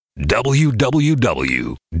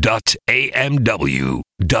www.amw.fm.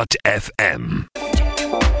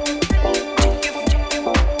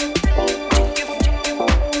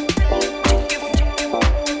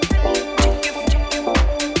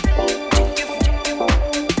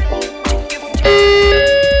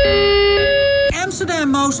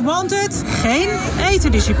 Amsterdam Most Wanted, geen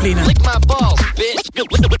etendiscipline. Lick my balls, bitch.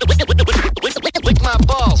 Lick my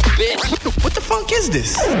balls, bitch. What the fuck is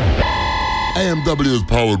this? AMW is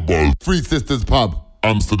powered by Three Sisters Pub,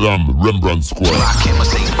 Amsterdam, Rembrandt Square. What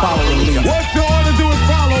you ought to do is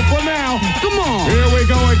follow for now. Come on. Here we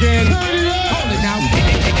go again. Hold it now.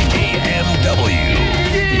 AMW.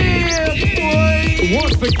 Yeah, boy.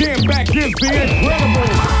 Once again, back is the incredible.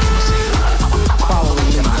 Follow the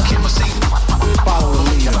leader. Follow the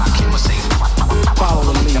leader. Follow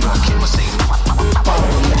the leader. Follow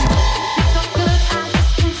the leader. So good, I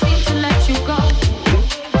just can't seem to let you go.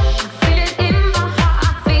 I feel it in my heart, I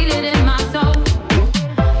feel it in my soul.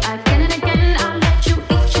 Again and again, I let you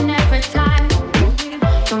each and every time.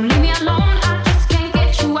 Don't leave me alone, I just can't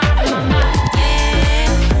get you out of my mind. Yeah,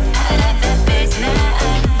 I love that baseline.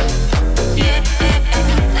 Yeah,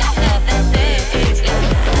 I love that baseline.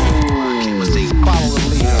 Follow the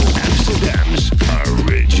leader. Amsterdam's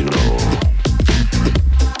original.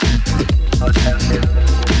 Attention.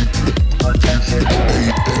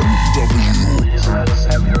 Please let us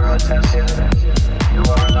have your attention. You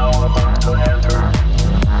are now about to enter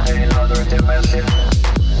another dimension.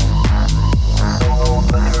 So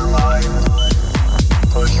open your mind,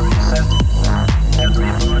 push reset, and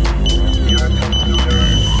reboot your computer.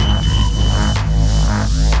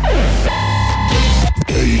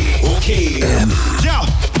 Okay. Yo.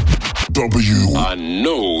 W. I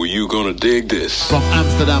know you're gonna dig this. From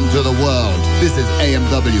Amsterdam to the world, this is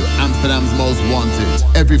AMW, Amsterdam's Most Wanted.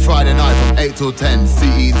 Every Friday night from 8 till 10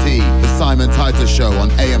 CET, the Simon Titus Show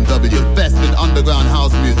on AMW. Best in underground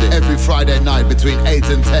house music. Every Friday night between 8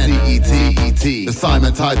 and 10 CET. The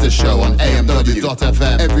Simon Titus Show on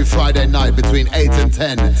AMW.FM. Every Friday night between 8 and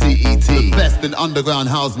 10 CET. The best in underground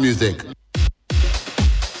house music.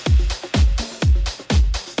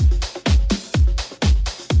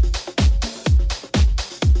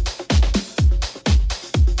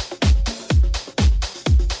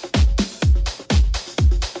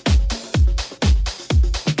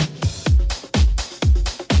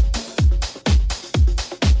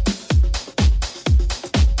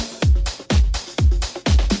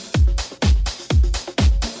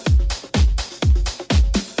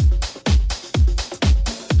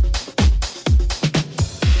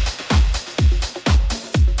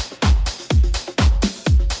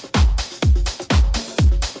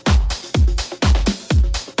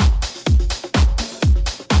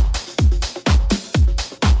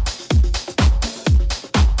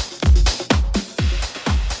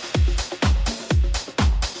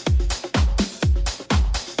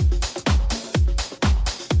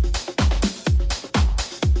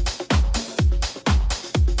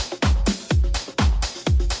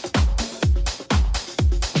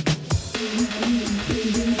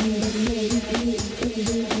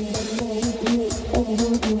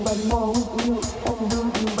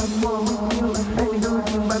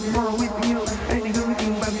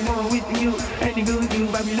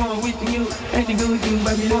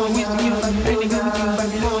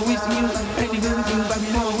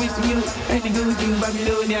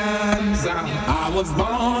 I was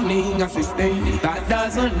born in a system that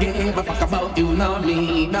doesn't give a fuck about you, nor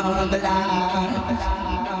me, nor the lie.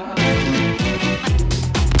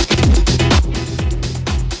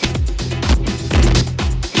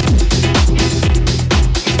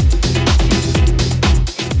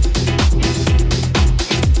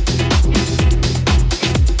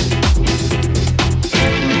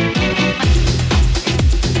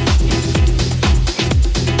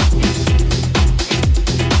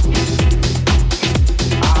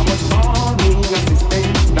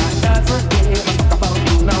 That doesn't give a fuck about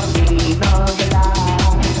you, nor me, nor the lie.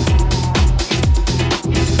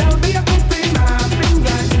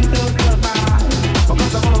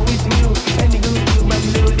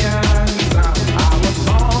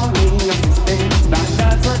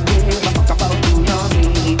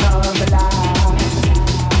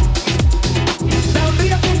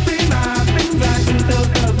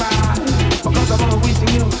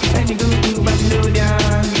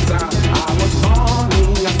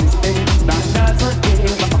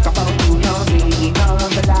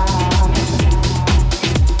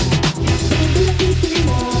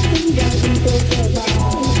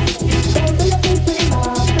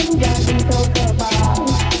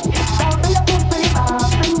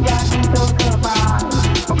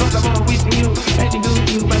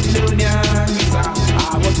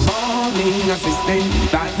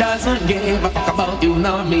 assistant that doesn't give a fuck about you,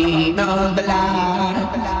 nor me, nor the lie.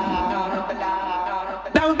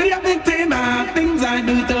 Don't be a victim of things I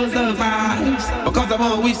do to survive, because I'm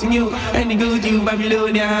always wishing you any good, you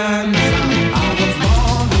Babylonians. I was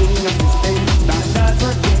born being a system that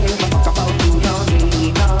doesn't give a fuck about you, nor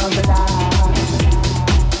me, nor the lie.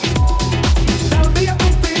 Don't be a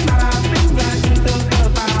victim of things I do to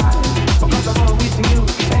survive, because I'm always wishing you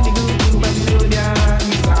any good, you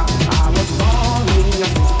Babylonians. I was born being a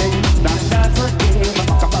system that doesn't give a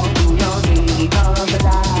fuck about you, nor me, nor the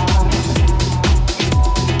lie.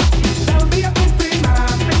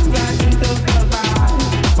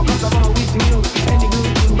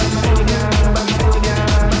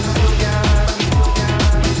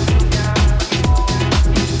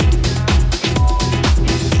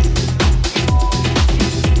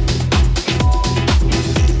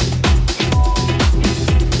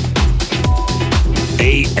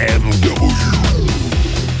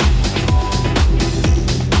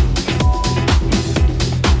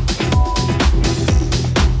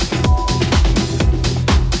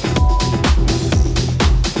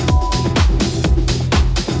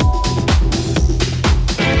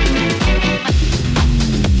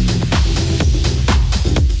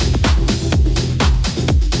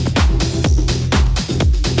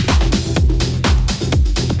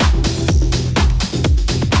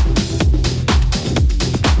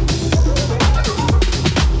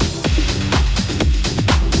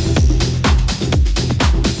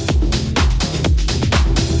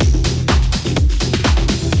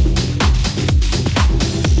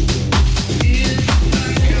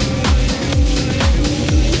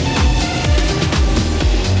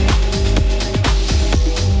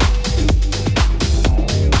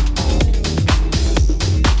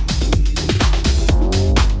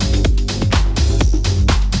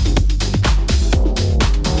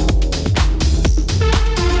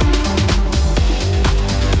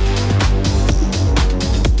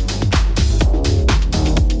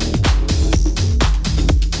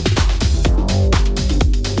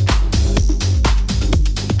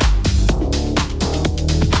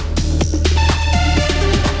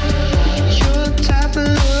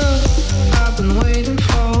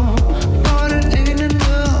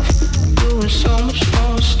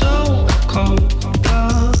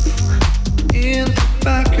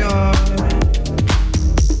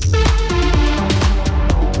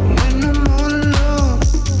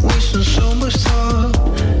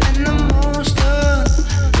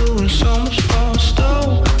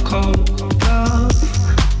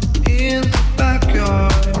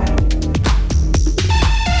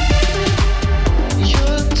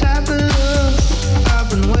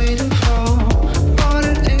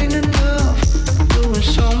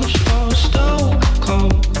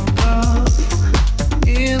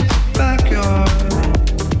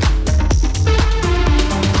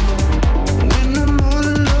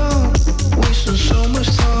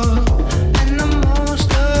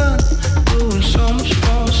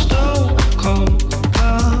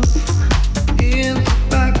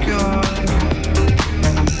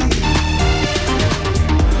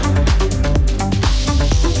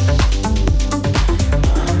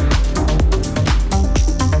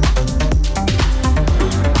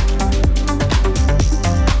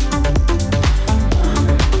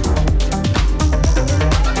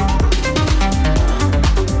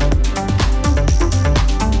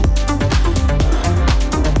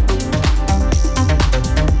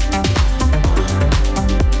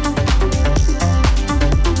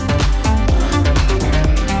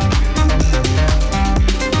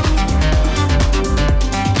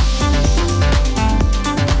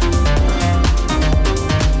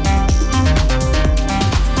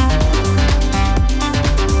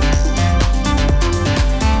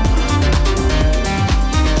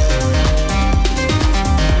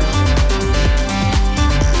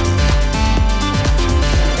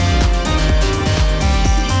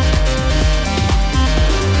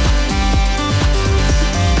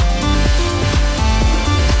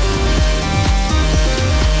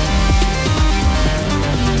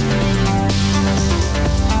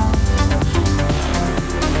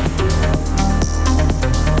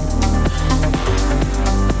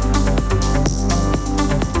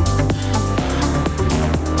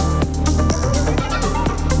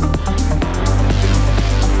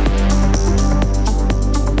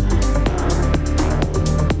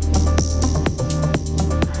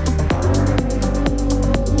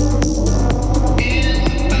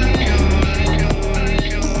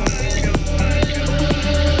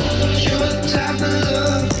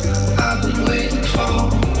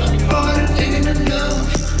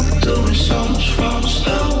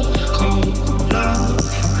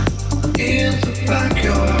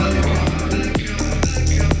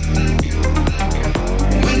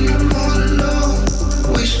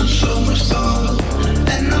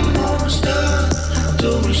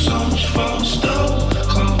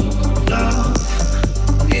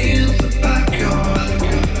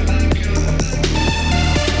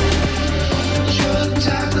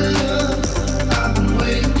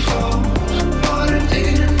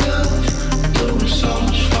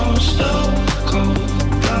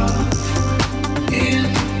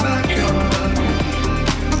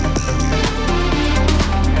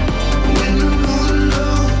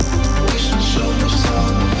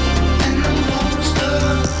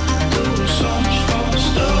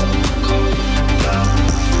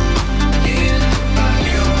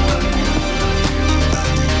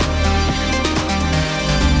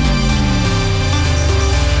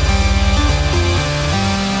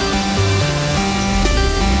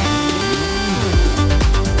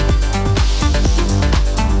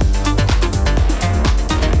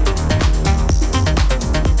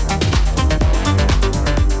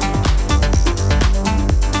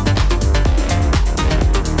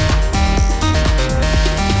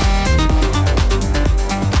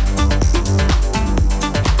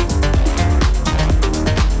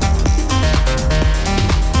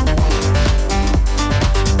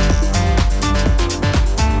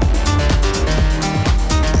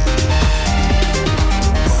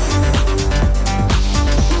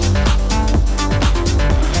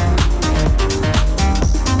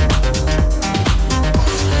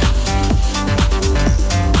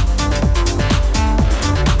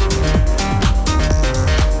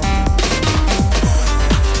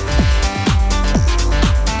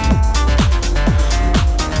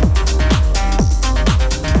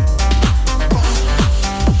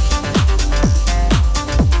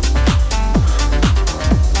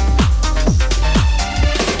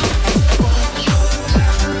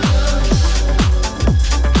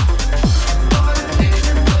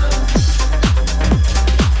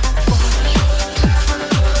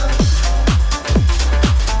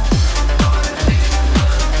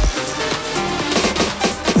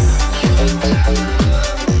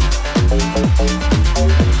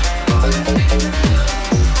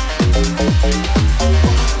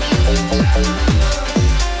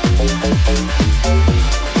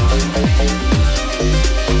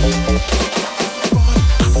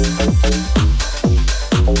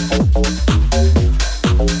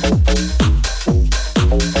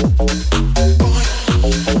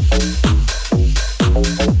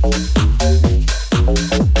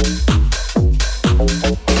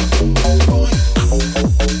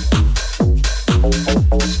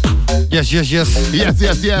 Yes.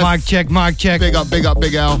 Yes. Mic check. Big up,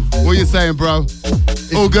 Big L. What you saying, bro?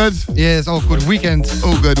 All good? Yes, all good. Weekend.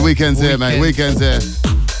 All good. Weekend's here, man. Weekend's here.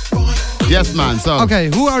 Yes, man. So. Okay,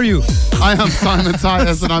 who are you? I am Simon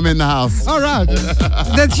Titus and I'm in the house. All right.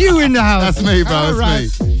 That's you in the house. That's me, bro. All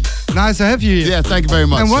That's me. Nice to have you here. Yeah, thank you very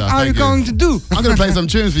much. And what are you going to do? I'm going to play some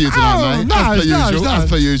tunes for you tonight, mate. Nice. As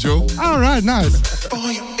per usual. All right, nice.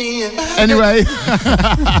 Anyway.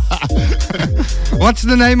 What's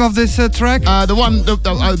the name of this track?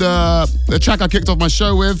 The track I kicked off my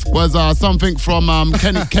show with was something from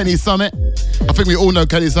Kenny Summit. I think we all know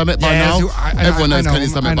Kenny Summit by now. Everyone knows Kenny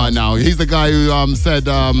Summit by now. He's the guy who said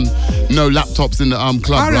no laptops in the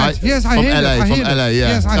club, all right? Yes, I hear it. From LA, yeah.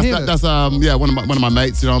 Yes, I hear that's one of my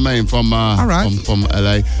mates, you know what I mean, from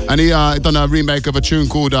LA. And he done a remake of a tune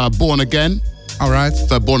called Born Again. All right.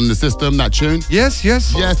 So Born in the System, that tune. Yes.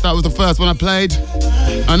 Yes, that was the first one I played.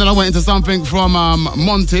 And then I went into something from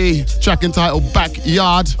Monty, track entitled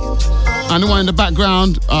Backyard. And the one in the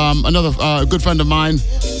background, another good friend of mine,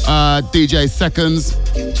 DJ Seconds.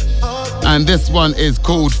 And this one is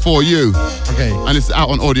called For You. Okay. And it's out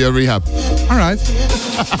on Audio Rehab. All right.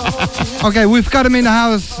 Okay, we've got him in the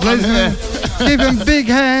house. Ladies and gentlemen, give him big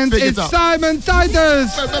hands. It's Simon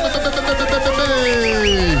Titus.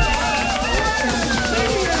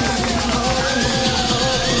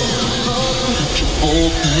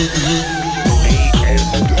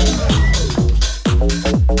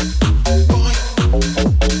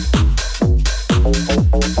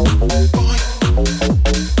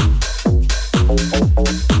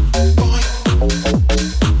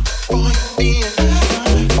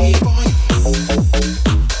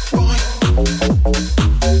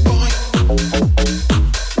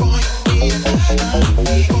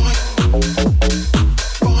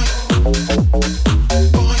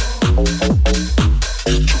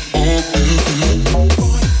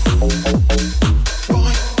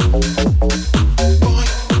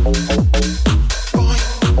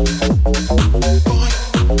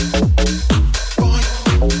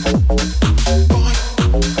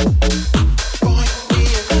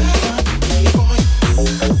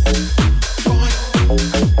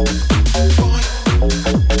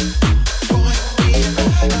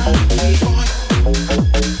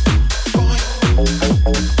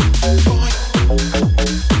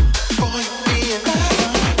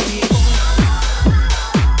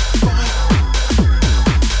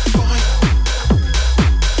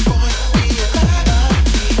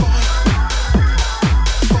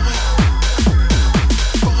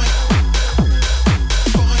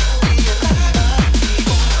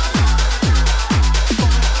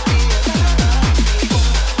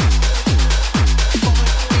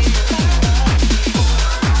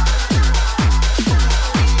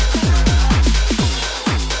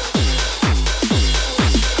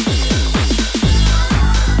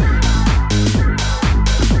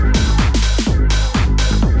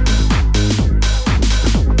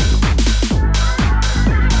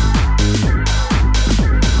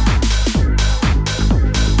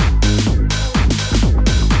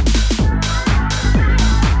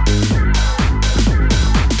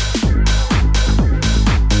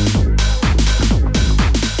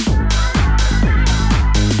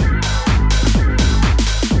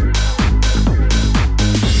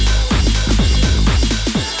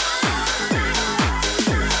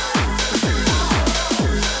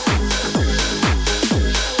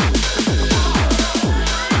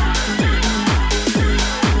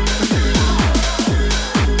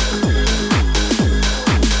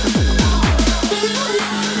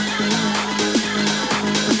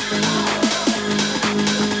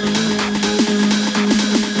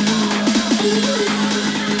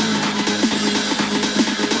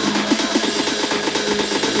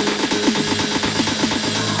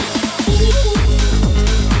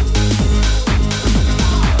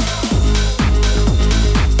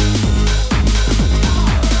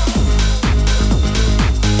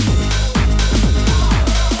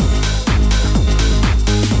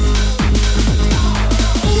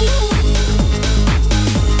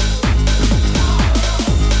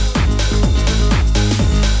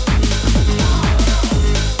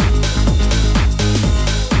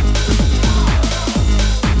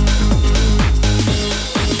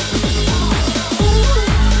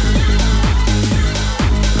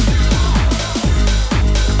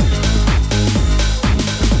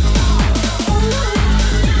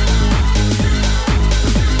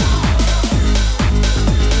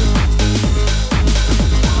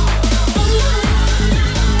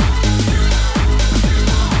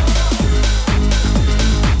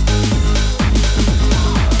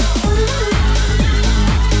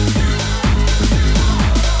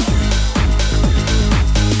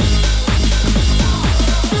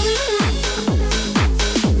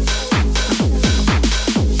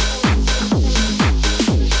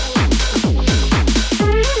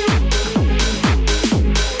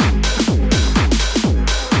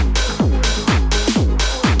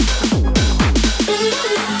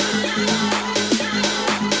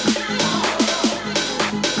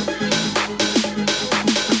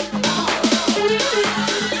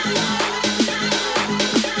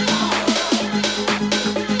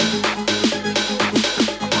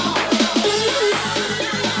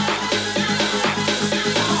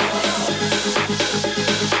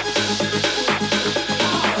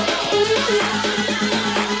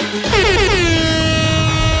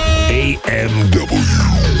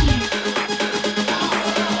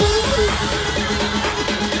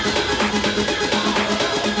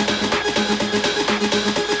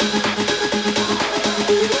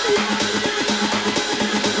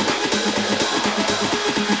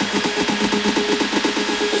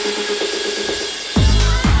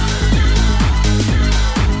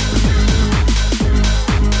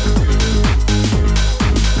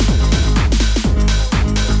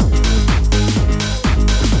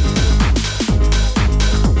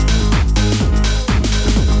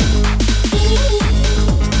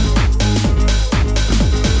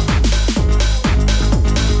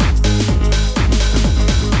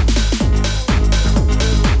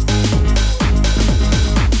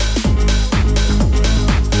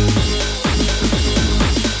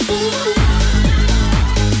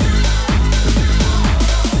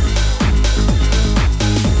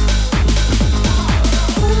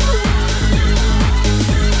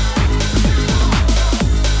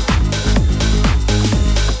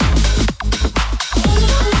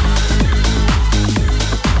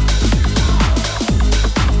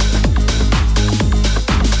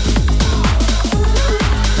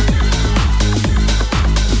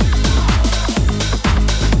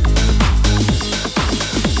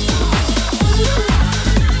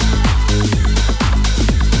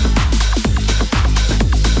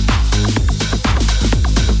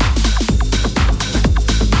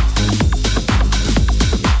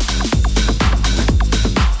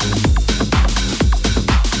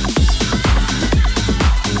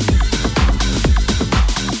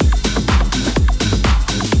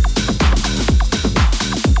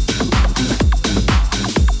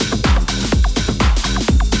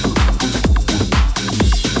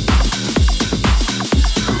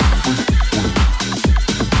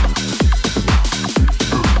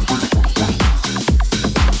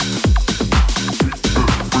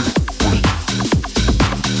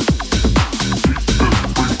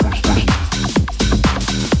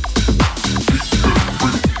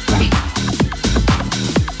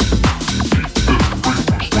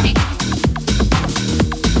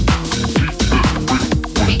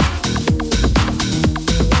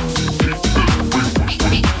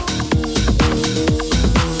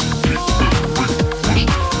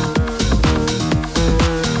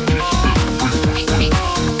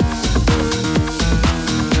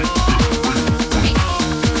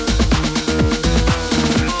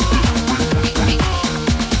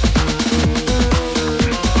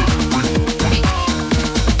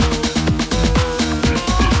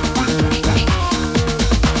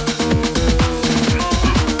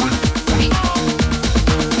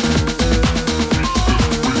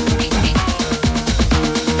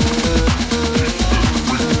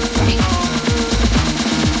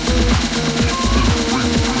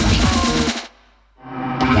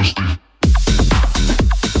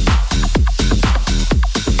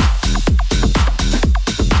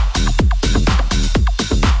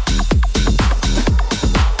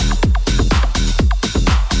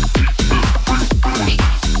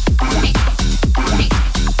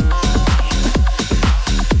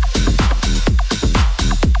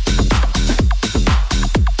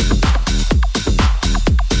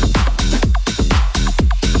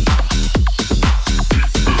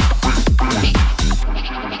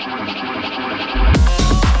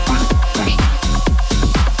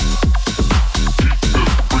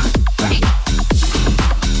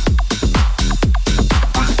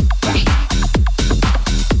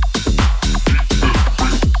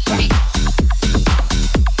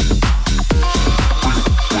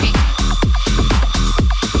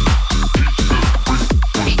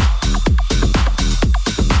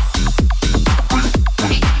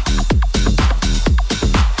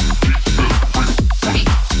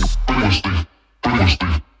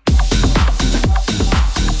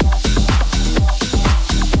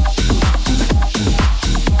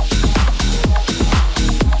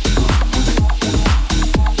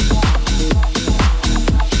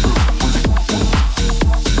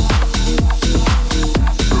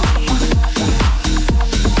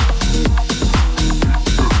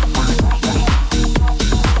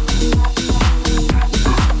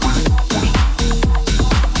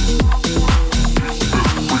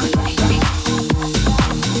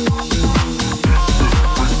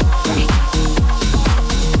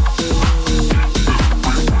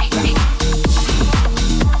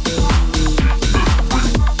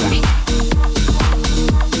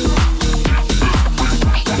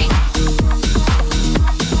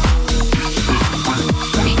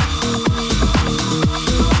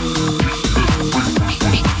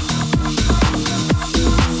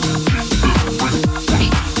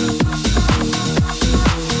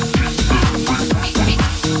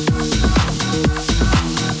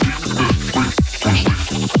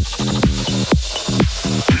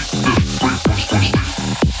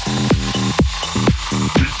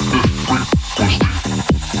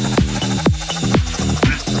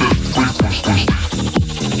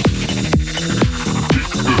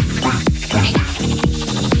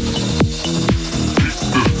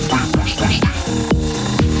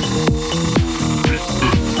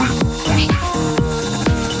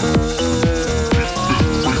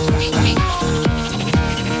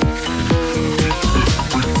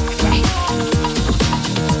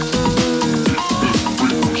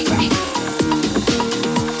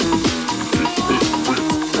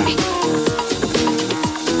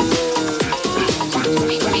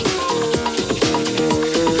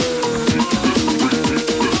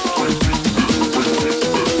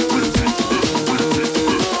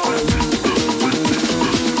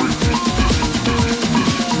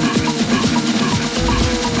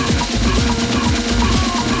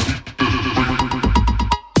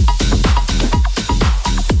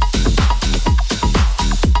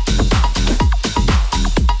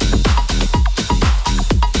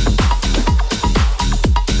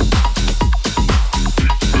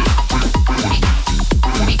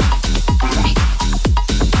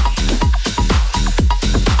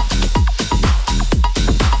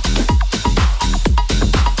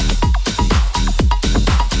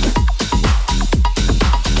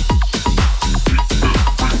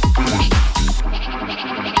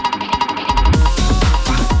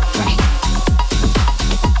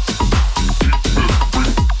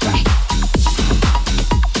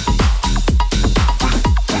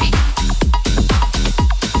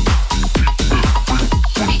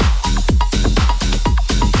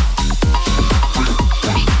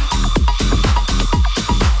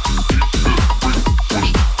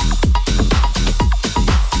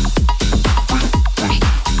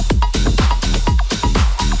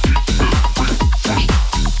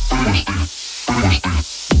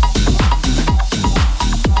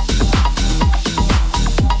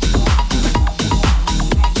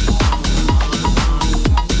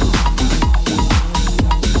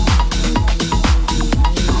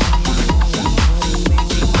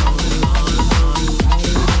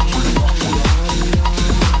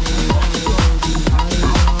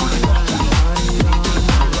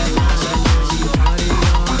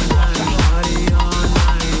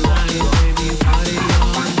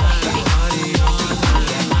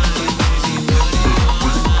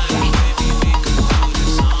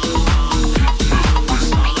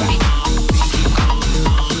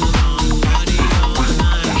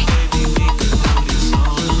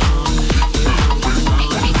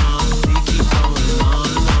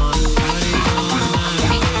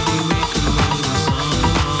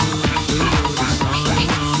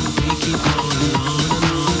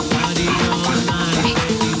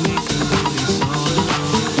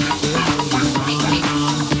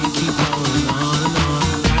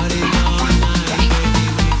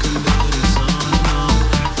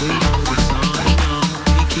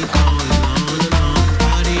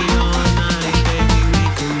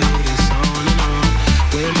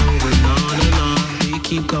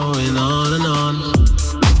 keep going on and on.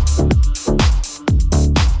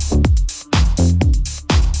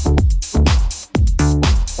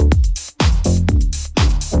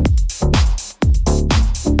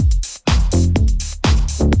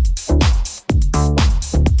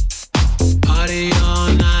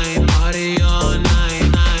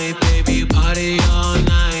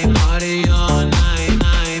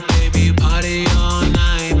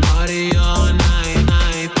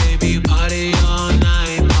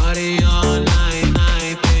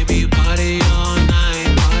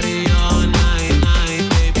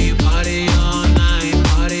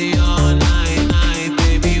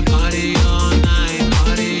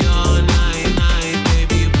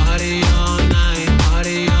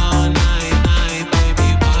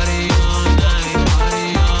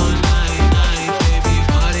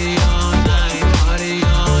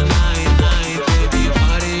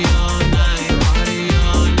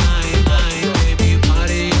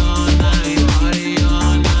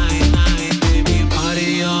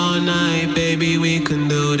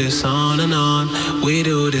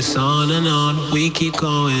 keep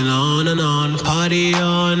going on and on. Party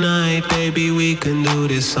all night, baby, we can do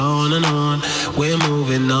this on and on. We're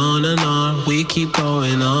moving on and on, we keep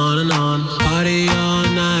going on and on. Party all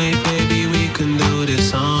night, baby, we can do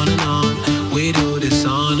this on and on. We do this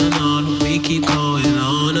on and on, we keep going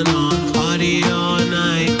on and on. Party all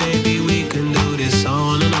night, baby, we can do this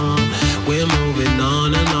on and on. We're moving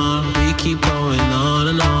on and on, we keep going on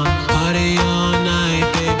and on. Party all night,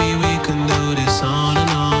 baby, we can do this on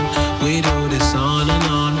and on. We do this on and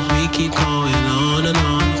on, we keep going on and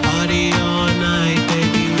on. Party all night,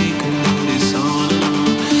 baby, we can do this on and on.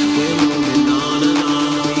 We're moving on and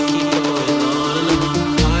on, we keep going on and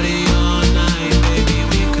on. Party all night, baby,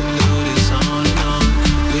 we can do this on and on.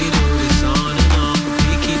 We do this on and on,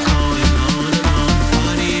 we keep going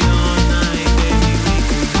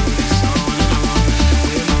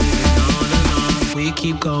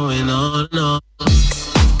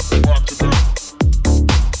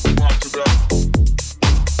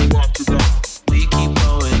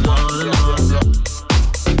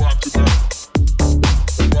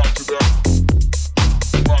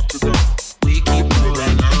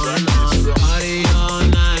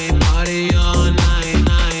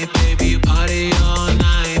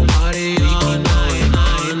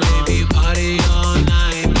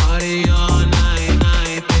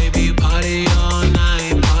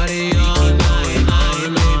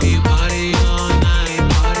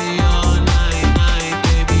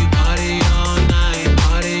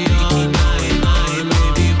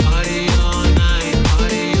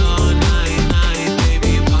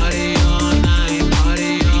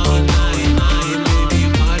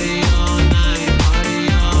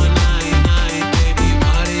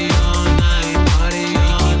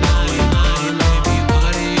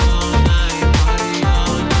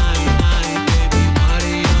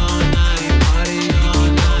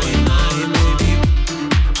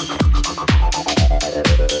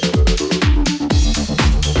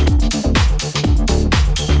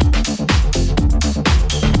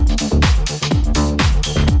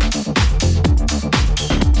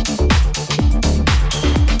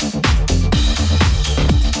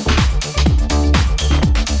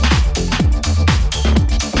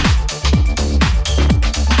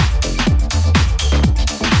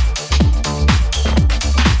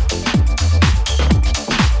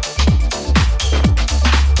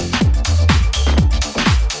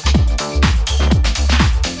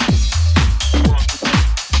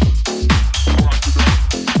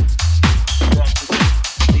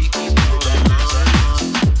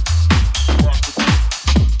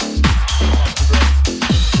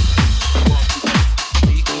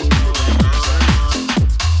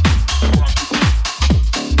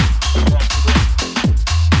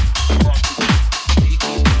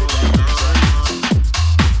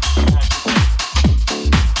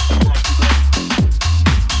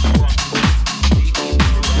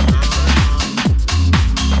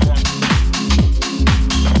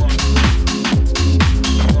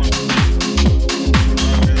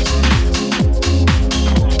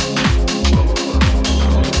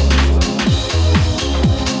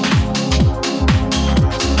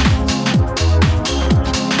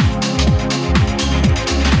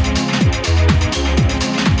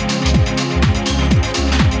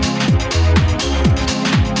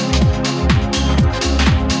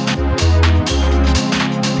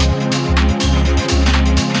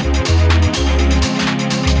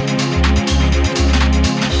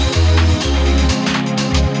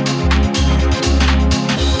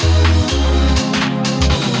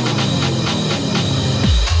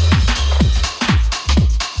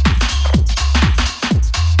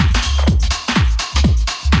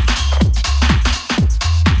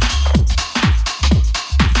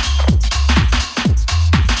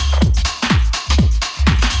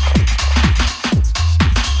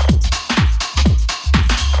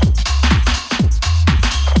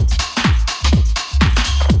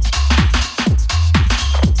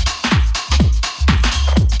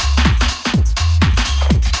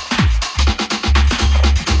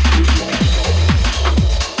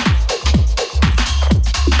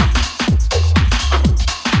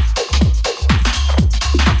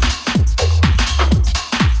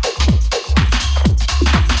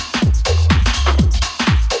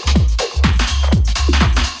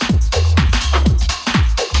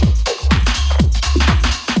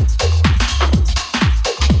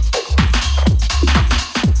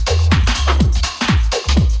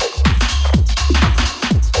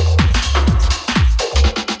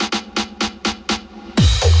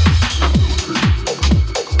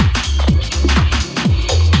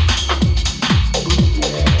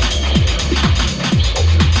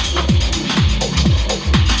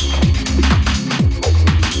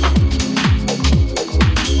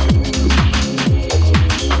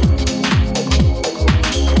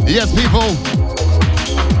Yes, people.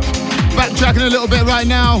 Backtracking a little bit right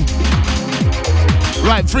now.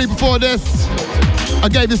 Right, free before this, I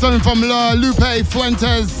gave you something from Lupe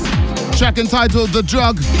Fuentes, track entitled The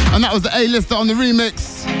Drug, and that was the A-lister on the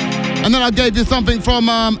remix. And then I gave you something from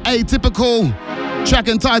Atypical, track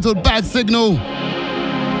entitled Bad Signal.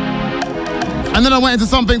 And then I went into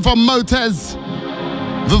something from Motez,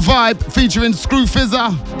 The Vibe, featuring Screw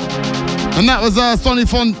Fizzer. And that was a Sonny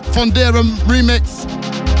Fondera remix.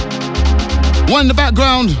 One in the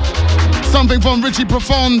background, something from Richie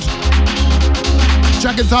Profound,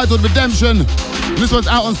 track entitled Redemption. This one's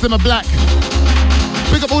out on Simmer Black.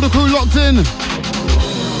 Pick up all the crew locked in.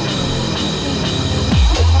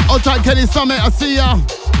 Old type Kenny Summit, I see ya.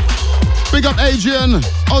 Big up Adrian.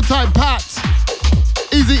 Old type Pat.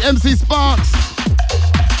 Easy MC Sparks.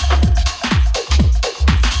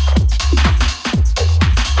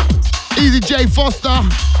 Easy J Foster.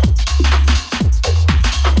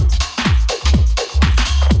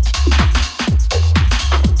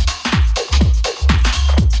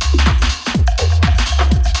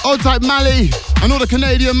 Old type Mali and all the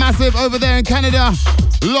Canadian massive over there in Canada,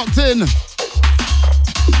 locked in.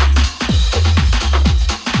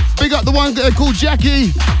 Big up the one called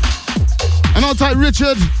Jackie and old type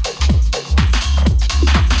Richard.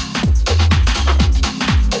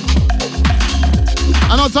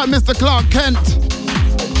 And old type Mr. Clark Kent.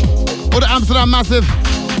 All the Amsterdam massive.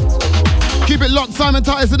 Keep it locked, Simon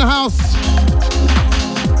Titus in the house.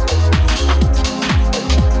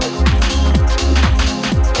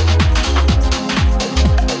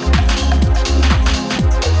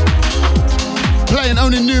 Playing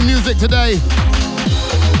only new music today.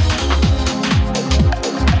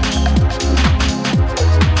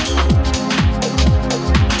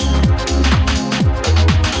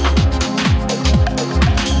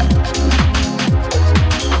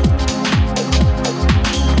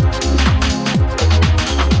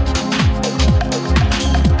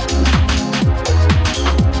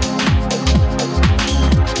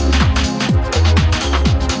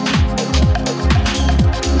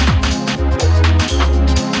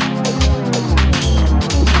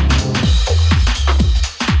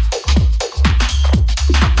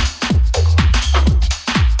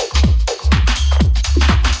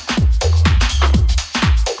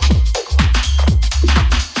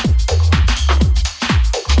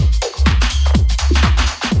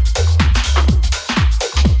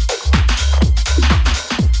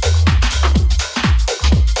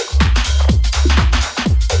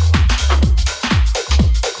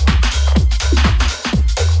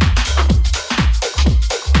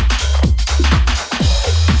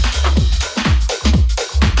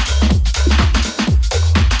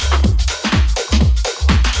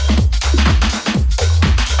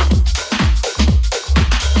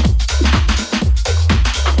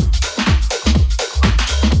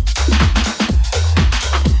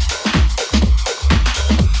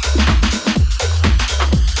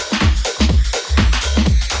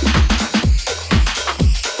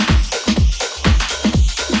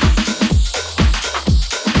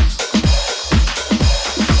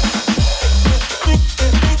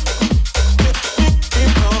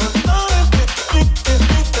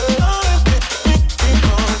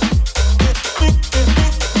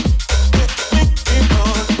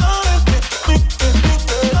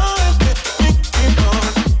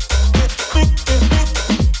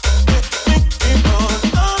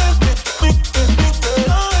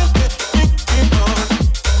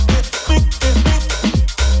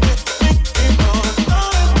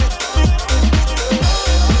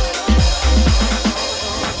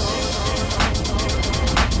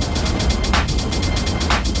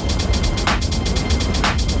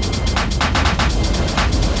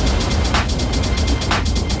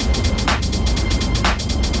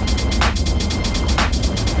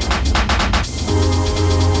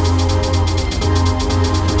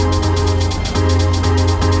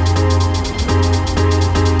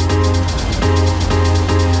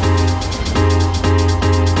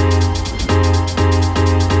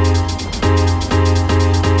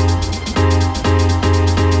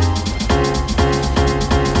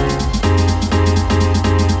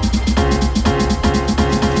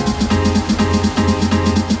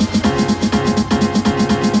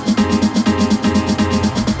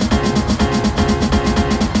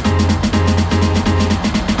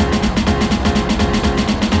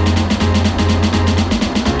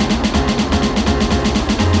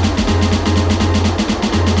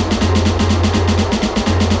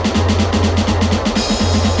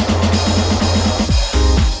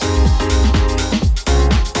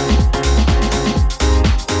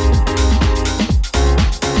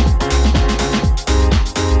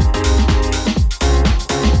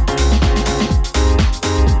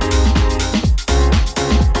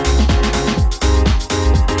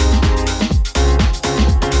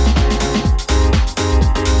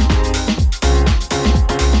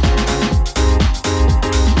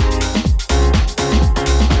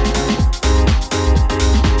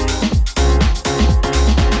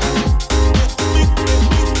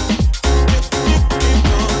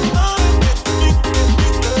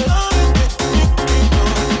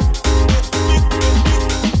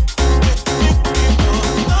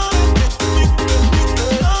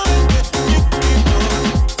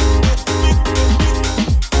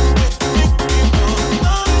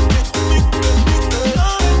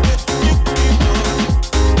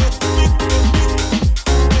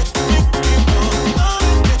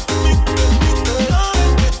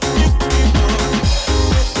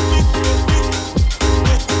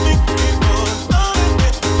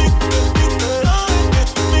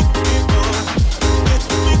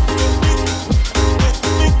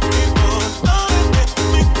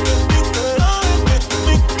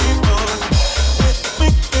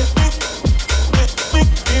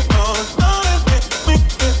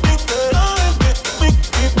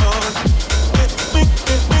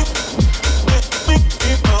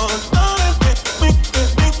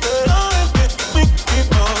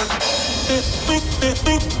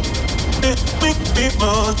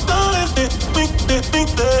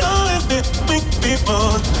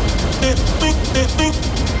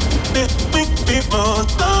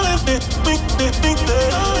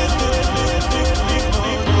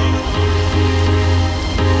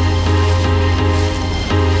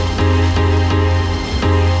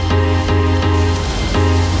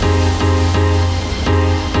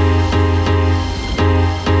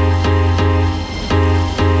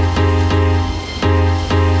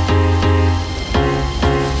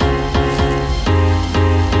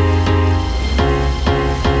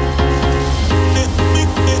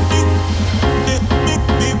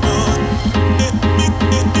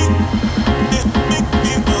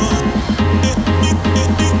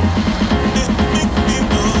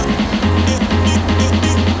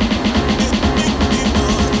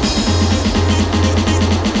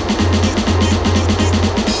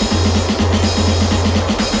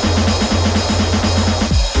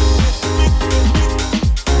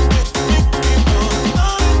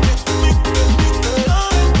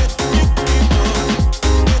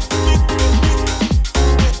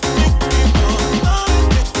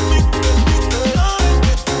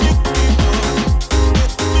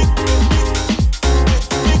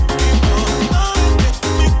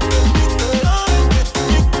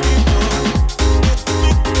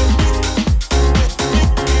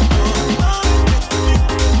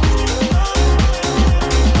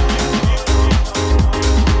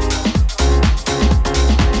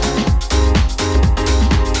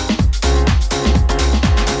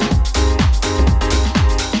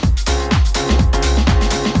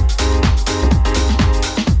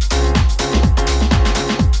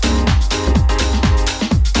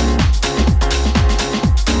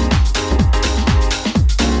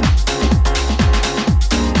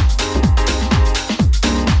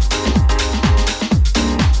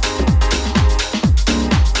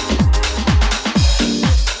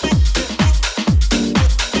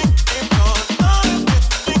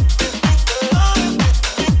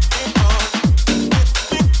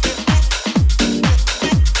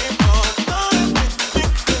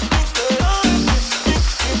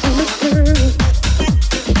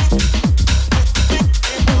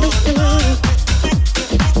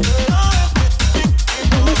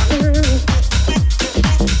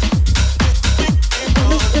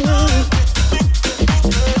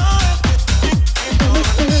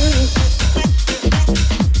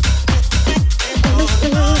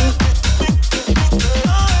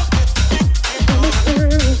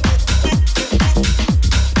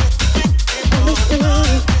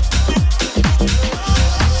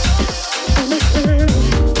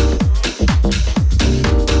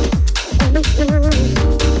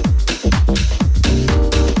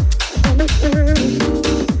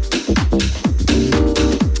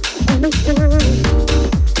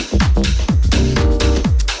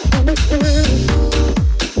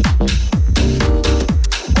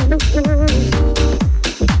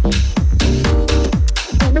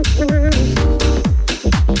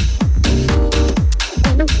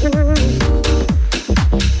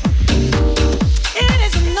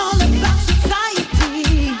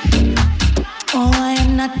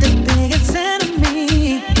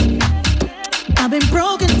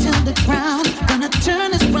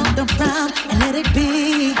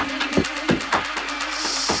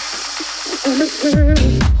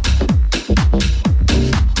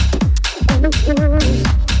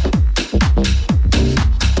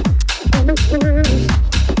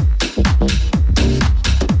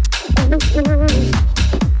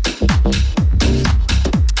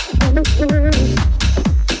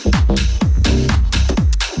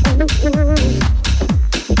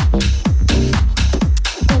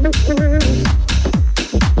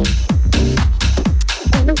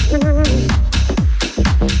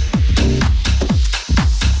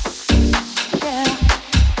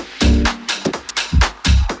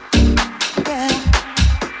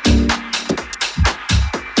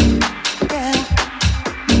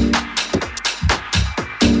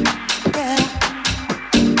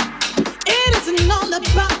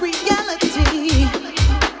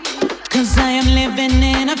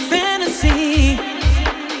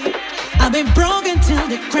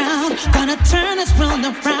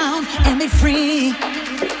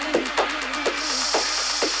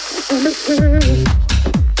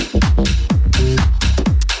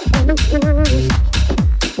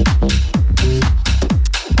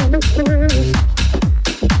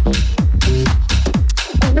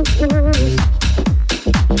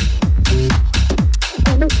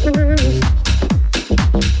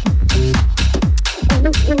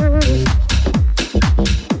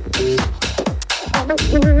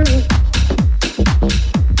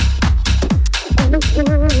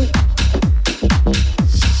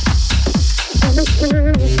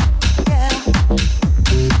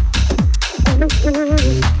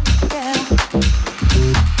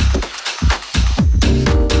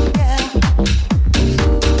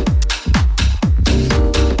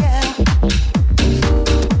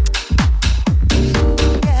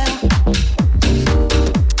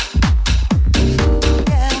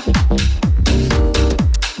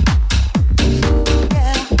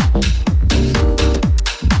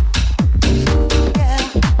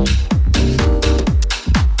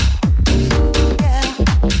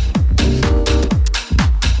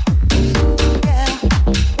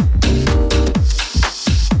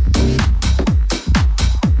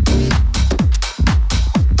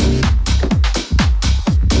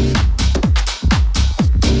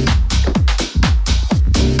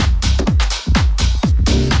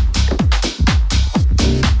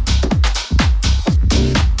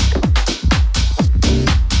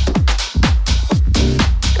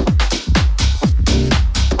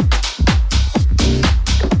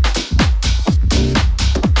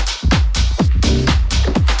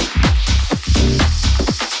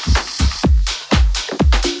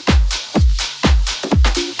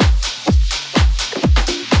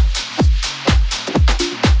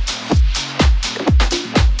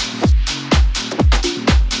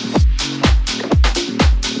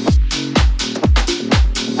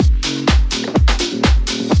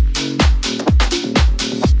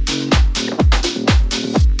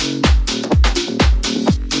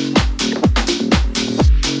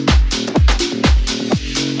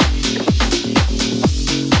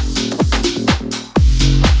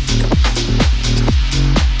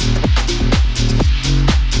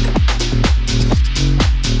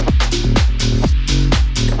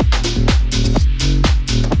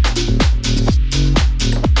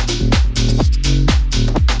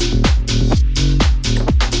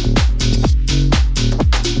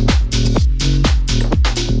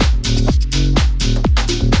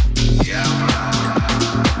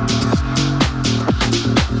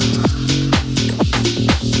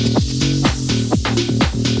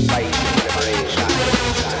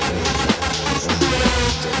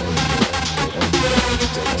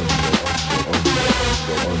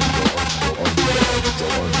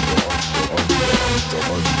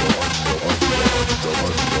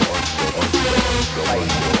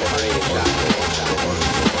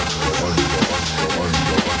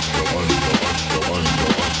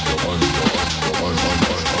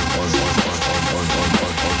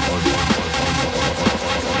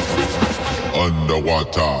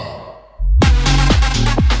 underwater.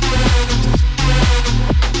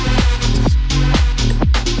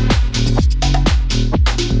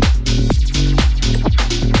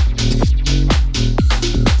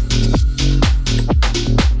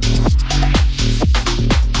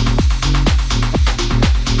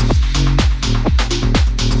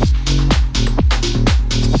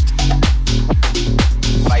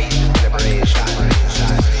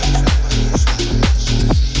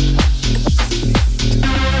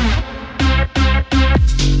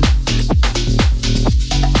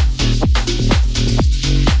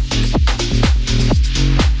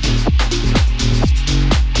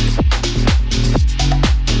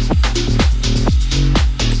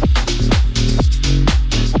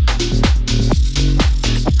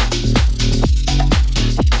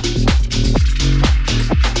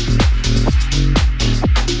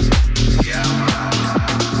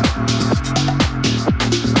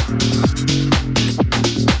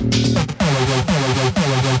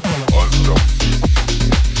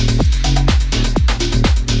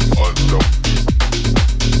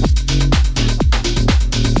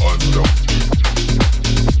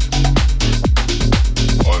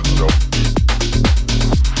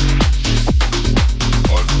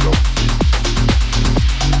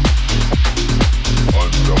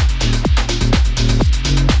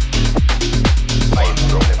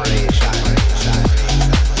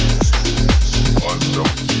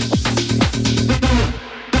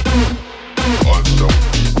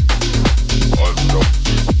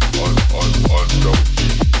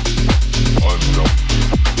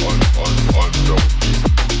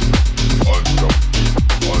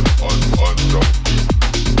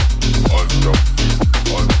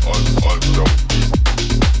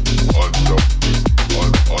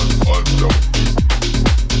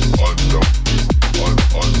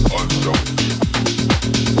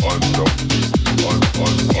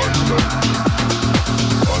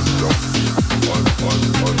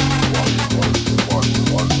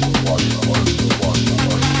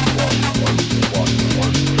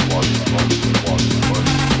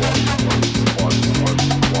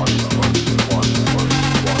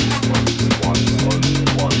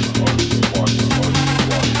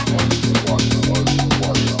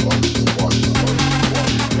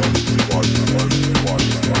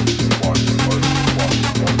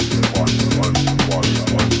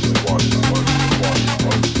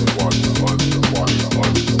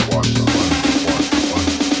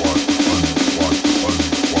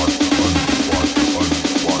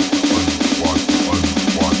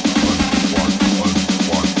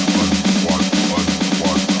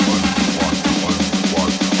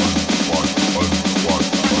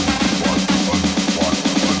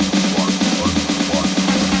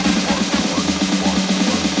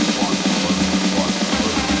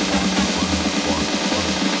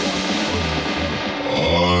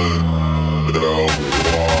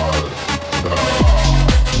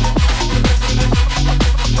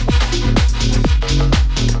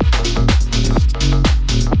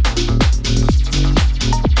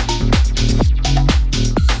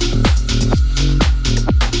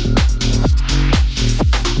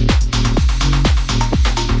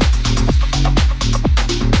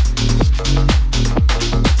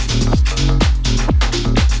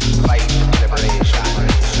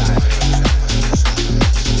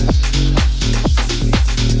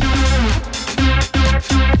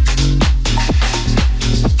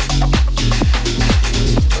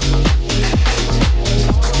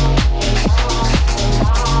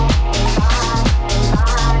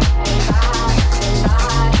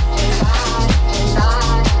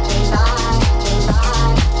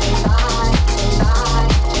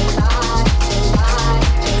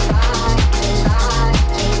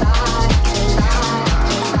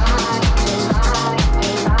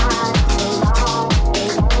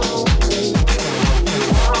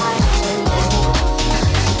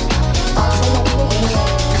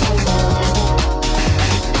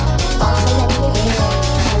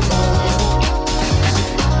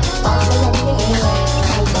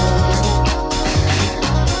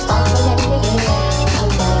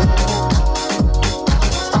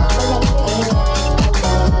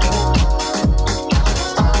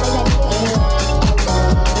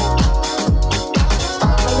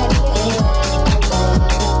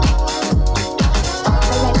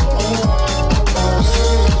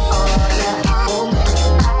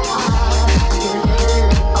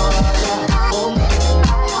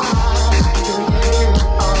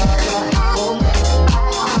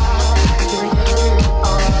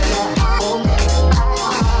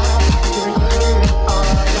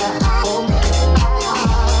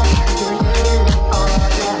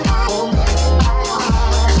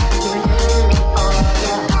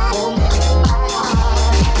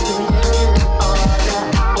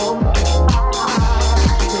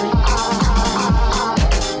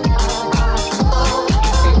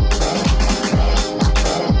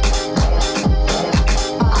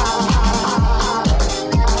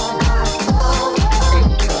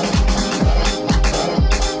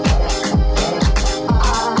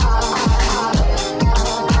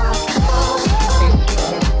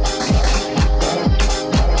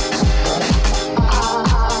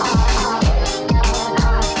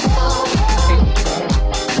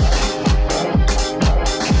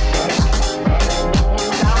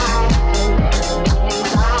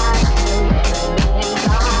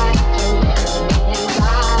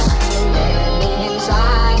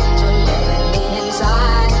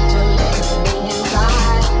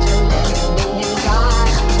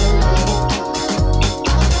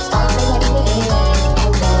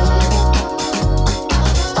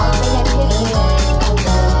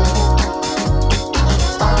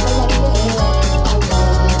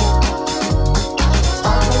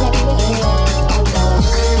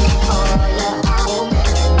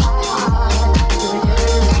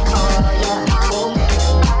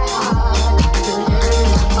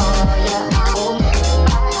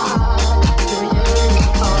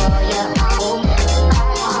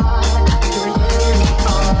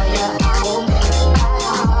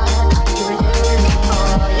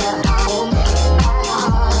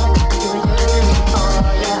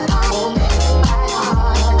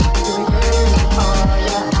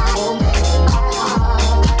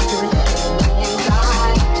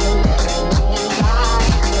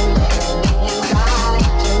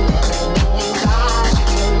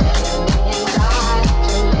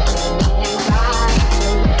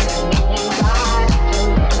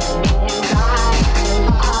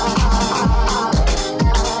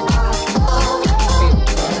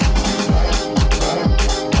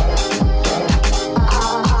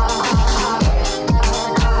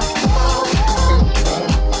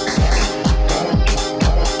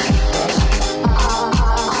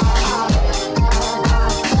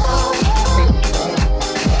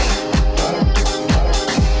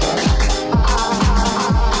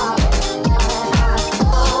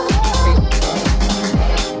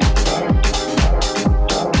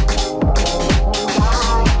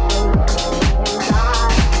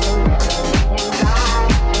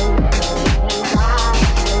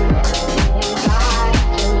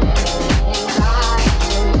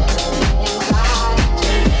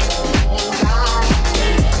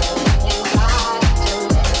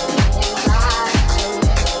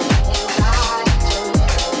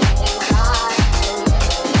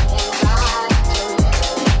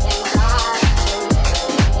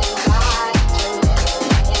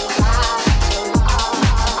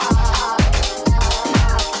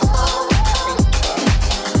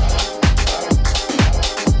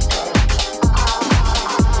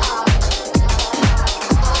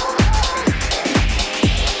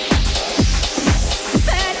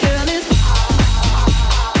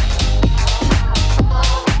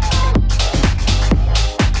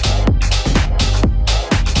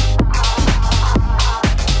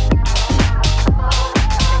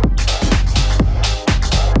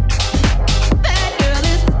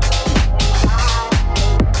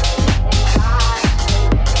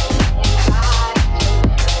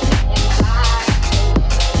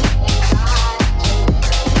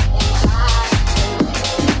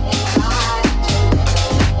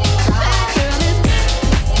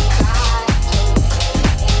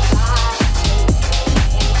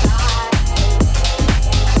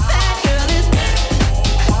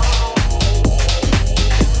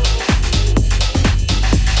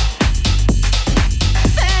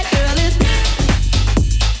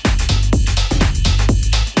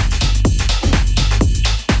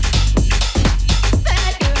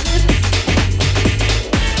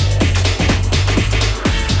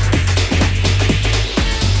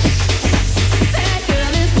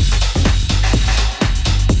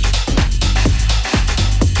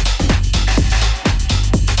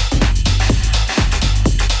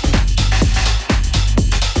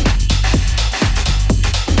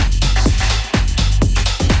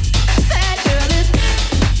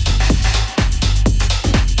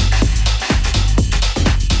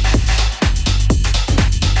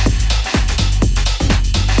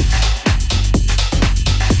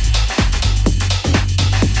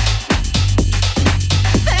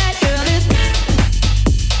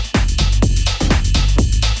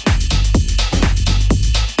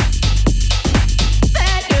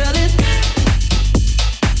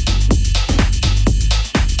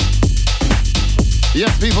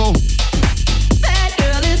 Yes, people.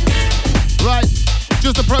 Right,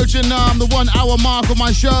 just approaching the 1 hour mark of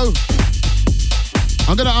my show.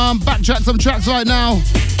 I'm gonna backtrack some tracks right now.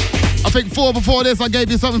 I think 4 before this, I gave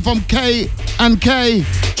you something from K&K,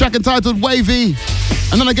 track entitled Wavy.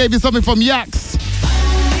 And then I gave you something from Yax,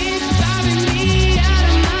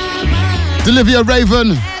 Delivia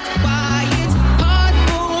Raven,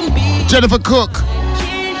 Jennifer Cook,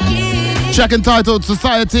 track entitled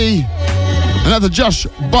Society. And that's a Josh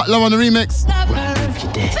Butler on the remix.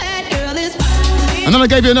 And then I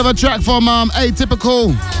gave you another track from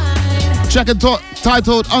Atypical, track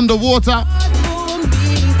entitled Underwater.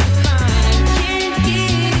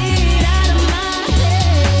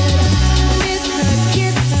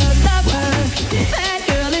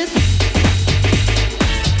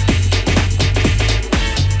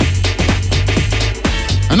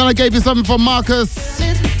 And then I gave you something from Marcus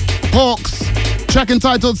Hawks, track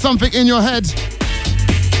entitled Something in Your Head.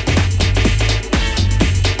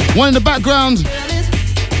 One in the background,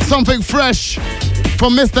 something fresh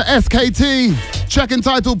from Mr. SKT, track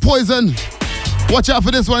entitled Poison. Watch out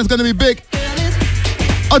for this one, it's gonna be big.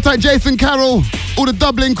 Old tight Jason Carroll, all the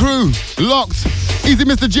Dublin crew, locked. Easy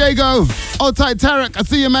Mr. Jago, old tight Tarek, I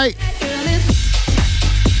see you mate.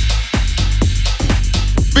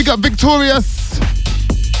 Big up Victorious.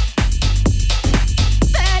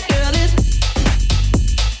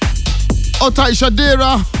 Old tight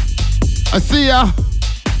Shadira, I see ya.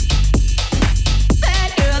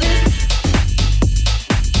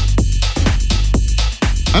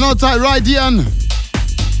 And old tight Rydian.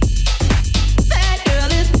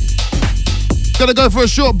 Gonna go for a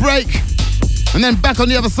short break and then back on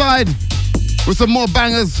the other side with some more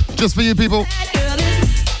bangers just for you people.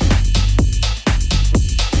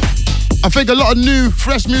 I think a lot of new,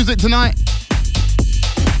 fresh music tonight.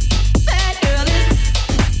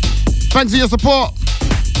 Thanks for your support.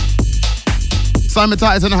 Simon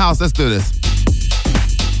Titus in the house, let's do this.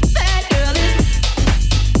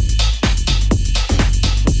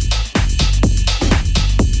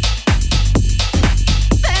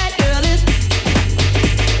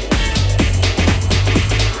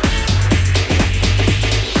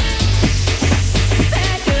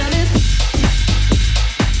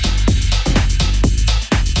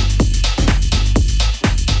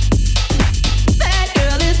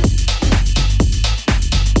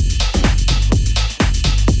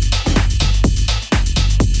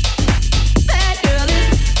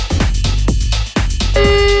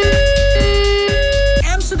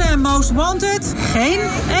 Wanted, geen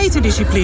etendiscipline.